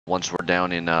once we're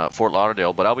down in Fort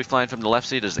Lauderdale. But I'll be flying from the left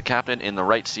seat as the captain. In the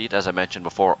right seat, as I mentioned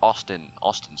before, Austin.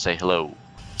 Austin, say hello.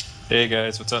 Hey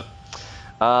guys, what's up?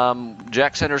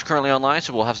 Jack Center is currently online,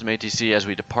 so we'll have some ATC as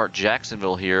we depart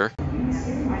Jacksonville here.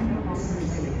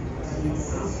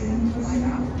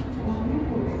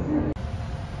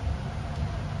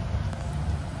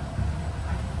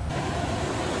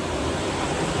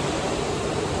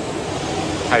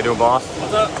 How you doing, boss?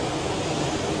 What's up?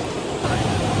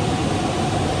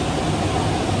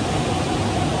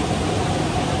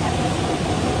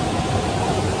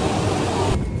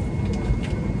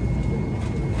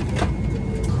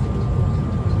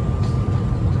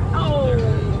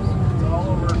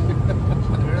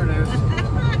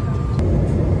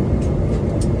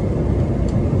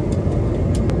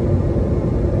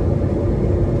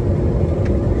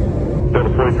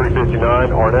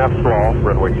 RNAV slow,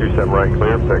 runway 27 right,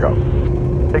 clear, take off.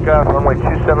 Take off, runway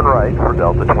 27 right for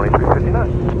Delta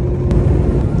 2359.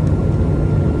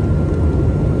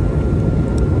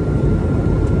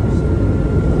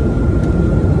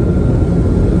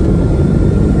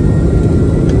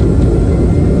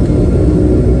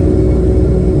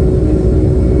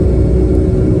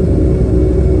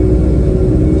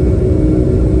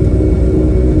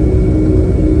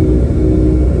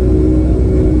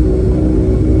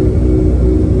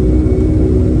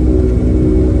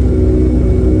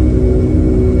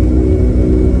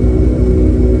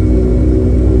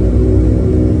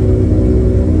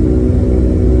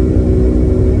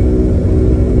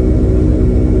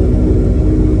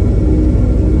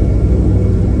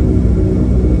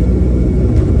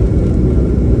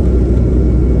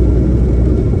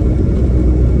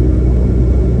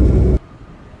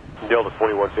 Delta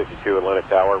 2152 Atlanta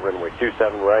Tower, runway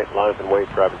 27 right, lines and weight,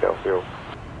 traffic downfield.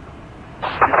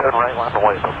 27 right, lines and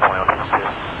weight, so point out.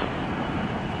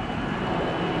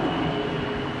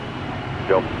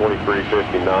 Delta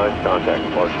 2359, contact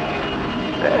departure.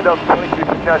 Hey, Delta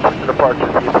 2359, switch to departure,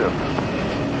 see you soon.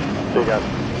 See you guys.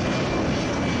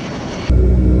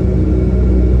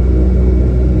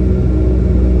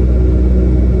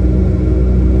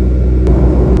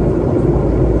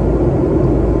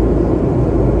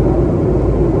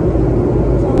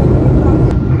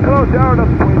 Tower, Delta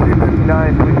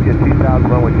 2359, please get 2000,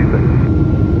 runway 26.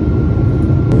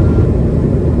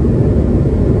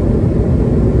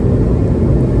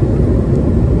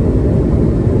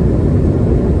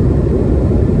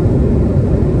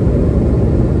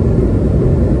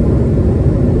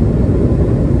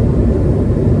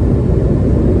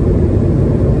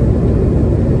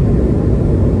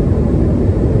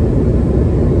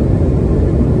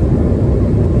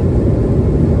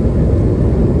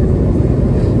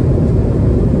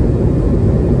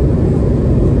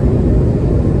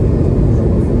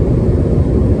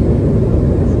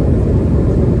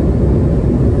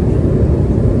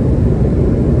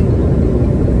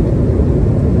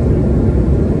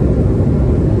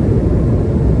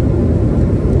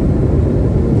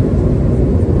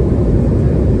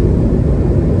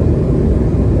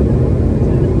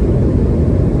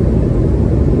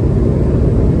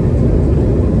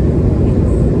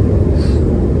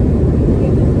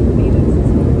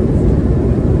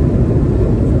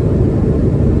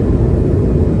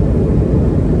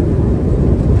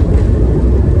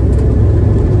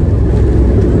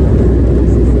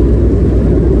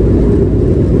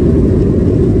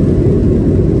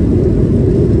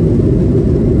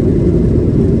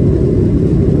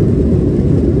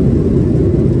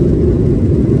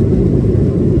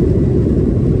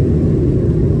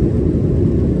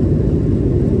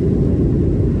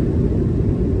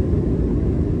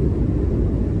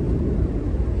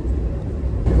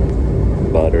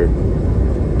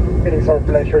 It is our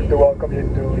pleasure to welcome you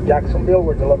to Jacksonville,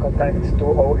 where the local time is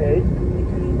 2:08.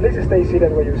 Please stay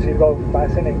seated with your seatbelt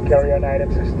fastened and carry on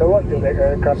items stowed until the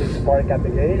aircraft is parked at the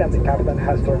gate and the captain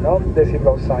has turned on the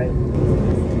seatbelt sign.